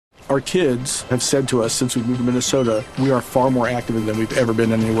Our kids have said to us since we moved to Minnesota, we are far more active than we've ever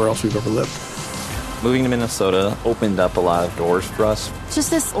been anywhere else we've ever lived. Moving to Minnesota opened up a lot of doors for us. Just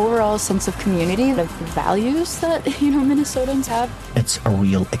this overall sense of community, the values that, Minnesotans have. It's a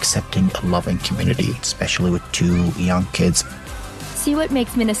real accepting, loving community, especially with 2 young kids. See what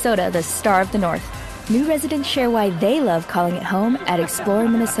makes Minnesota the star of the North. New residents share why they love calling it home at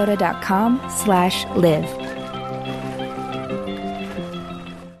exploreminnesota.com/live.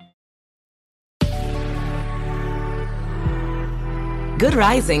 Good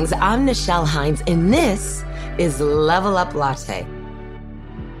risings, I'm Nichelle Hines, and this is Level Up Latte.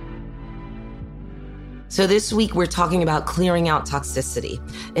 So this week we're talking about clearing out toxicity.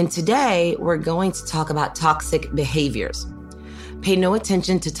 And today we're going to talk about toxic behaviors. Pay no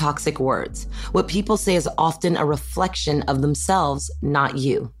attention to toxic words. What people say is often a reflection of themselves, not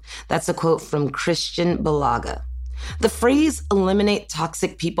you. That's a quote from Christian Balaga. The phrase eliminate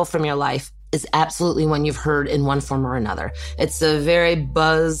toxic people from your life is absolutely one you've heard in one form or another. It's a very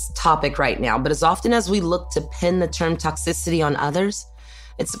buzz topic right now, but as often as we look to pin the term toxicity on others,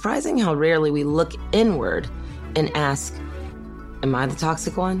 it's surprising how rarely we look inward and ask, am I the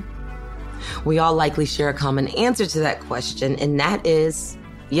toxic one? We all likely share a common answer to that question, and that is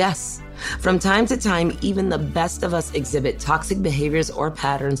yes. From time to time, even the best of us exhibit toxic behaviors or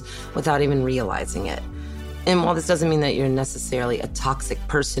patterns without even realizing it. And while this doesn't mean that you're necessarily a toxic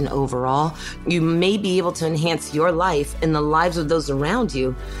person overall, you may be able to enhance your life and the lives of those around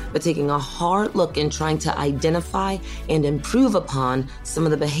you by taking a hard look and trying to identify and improve upon some of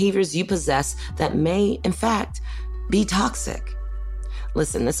the behaviors you possess that may, in fact, be toxic.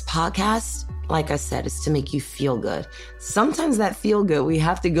 Listen, this podcast, like I said, is to make you feel good. Sometimes that feel good, we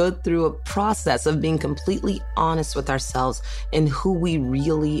have to go through a process of being completely honest with ourselves and who we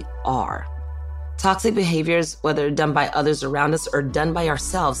really are. Toxic behaviors, whether done by others around us or done by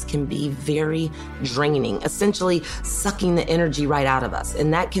ourselves, can be very draining, essentially sucking the energy right out of us.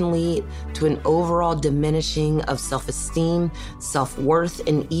 And that can lead to an overall diminishing of self-esteem, self-worth,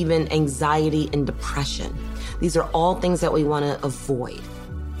 and even anxiety and depression. These are all things that we want to avoid.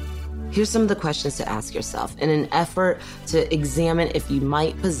 Here's some of the questions to ask yourself in an effort to examine if you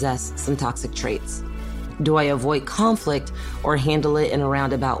might possess some toxic traits. Do I avoid conflict or handle it in a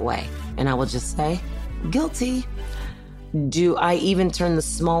roundabout way? And I will just say, guilty. Do I even turn the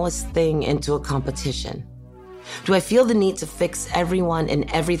smallest thing into a competition? Do I feel the need to fix everyone and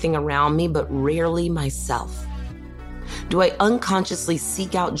everything around me, but rarely myself? Do I unconsciously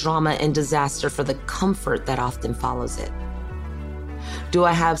seek out drama and disaster for the comfort that often follows it? Do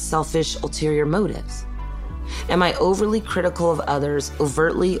I have selfish, ulterior motives? Am I overly critical of others,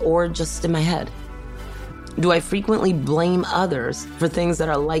 overtly or just in my head? Do I frequently blame others for things that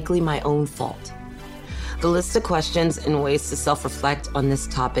are likely my own fault? The list of questions and ways to self-reflect on this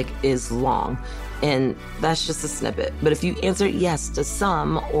topic is long, and that's just a snippet. But if you answer yes to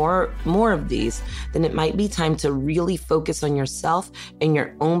some or more of these, then it might be time to really focus on yourself and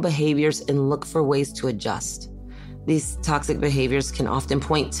your own behaviors and look for ways to adjust. These toxic behaviors can often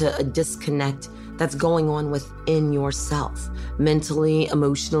point to a disconnect that's going on within yourself, mentally,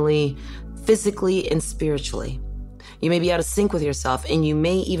 emotionally, physically, and spiritually. You may be out of sync with yourself, and you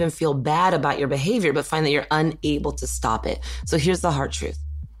may even feel bad about your behavior, but find that you're unable to stop it. So here's the hard truth.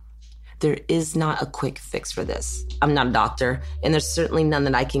 There is not a quick fix for this. I'm not a doctor, and there's certainly none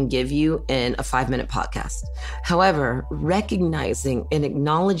that I can give you in a 5-minute podcast. However, recognizing and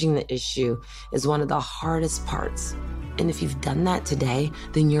acknowledging the issue is one of the hardest parts. And if you've done that today,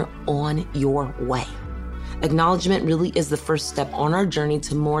 then you're on your way. Acknowledgement really is the first step on our journey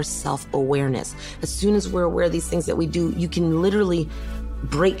to more self-awareness. As soon as we're aware of these things that we do, you can literally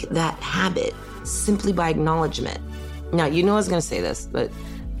break that habit simply by acknowledgement. Now, I was going to say this, but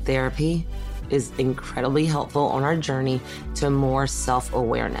therapy is incredibly helpful on our journey to more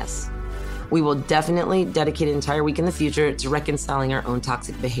self-awareness. We will definitely dedicate an entire week in the future to reconciling our own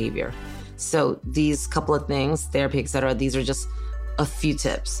toxic behavior. So these couple of things, therapy, etc., these are just a few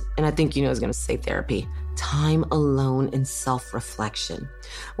tips. And I think I was going to say therapy. Time alone and self-reflection.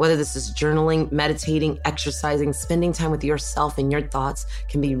 Whether this is journaling, meditating, exercising, spending time with yourself and your thoughts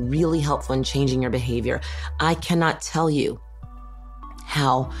can be really helpful in changing your behavior. I cannot tell you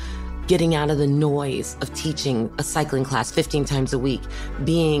how getting out of the noise of teaching a cycling class 15 times a week,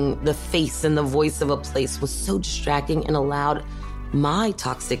 being the face and the voice of a place was so distracting and allowed my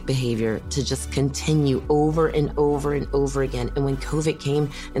toxic behavior to just continue over and over and over again. And when COVID came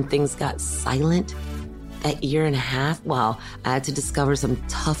and things got silent, that year and a half, while I had to discover some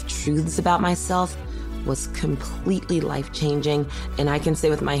tough truths about myself, was completely life-changing. And I can say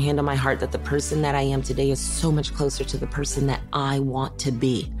with my hand on my heart that the person that I am today is so much closer to the person that I want to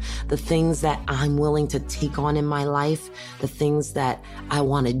be. The things that I'm willing to take on in my life, the things that I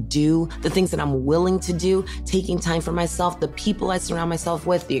want to do, the things that I'm willing to do, taking time for myself, the people I surround myself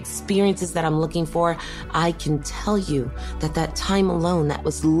with, the experiences that I'm looking for. I can tell you that that time alone that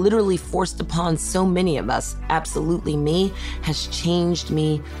was literally forced upon so many of us, absolutely me, has changed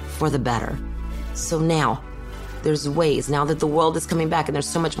me for the better. So now, there's ways, now that the world is coming back and there's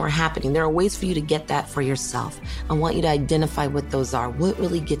so much more happening, there are ways for you to get that for yourself. I want you to identify what those are. What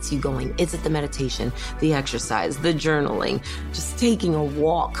really gets you going? Is it the meditation, the exercise, the journaling, just taking a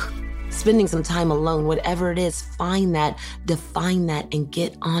walk, spending some time alone, whatever it is? Find that, define that, and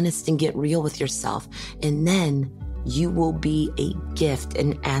get honest and get real with yourself. And then you will be a gift,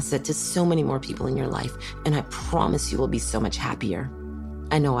 an asset to so many more people in your life. And I promise you will be so much happier.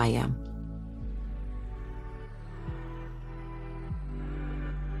 I know I am.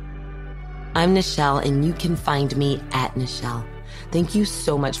 I'm Nichelle, and you can find me at Nichelle. Thank you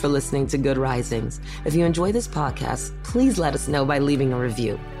so much for listening to Good Risings. If you enjoy this podcast, please let us know by leaving a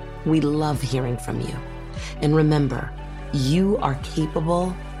review. We love hearing from you. And remember, you are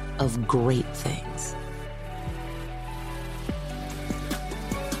capable of great things.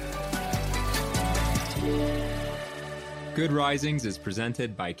 Good Risings is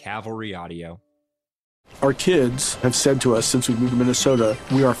presented by Cavalry Audio. Our kids have said to us since we moved to Minnesota,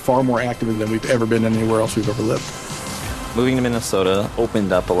 we are far more active than we've ever been anywhere else we've ever lived. Moving to Minnesota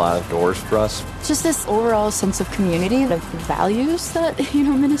opened up a lot of doors for us. Just this overall sense of community, the values that,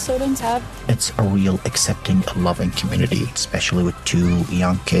 Minnesotans have. It's a real accepting, loving community, especially with 2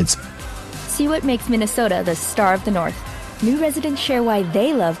 young kids. See what makes Minnesota the star of the North. New residents share why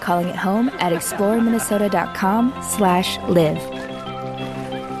they love calling it home at exploreminnesota.com/live.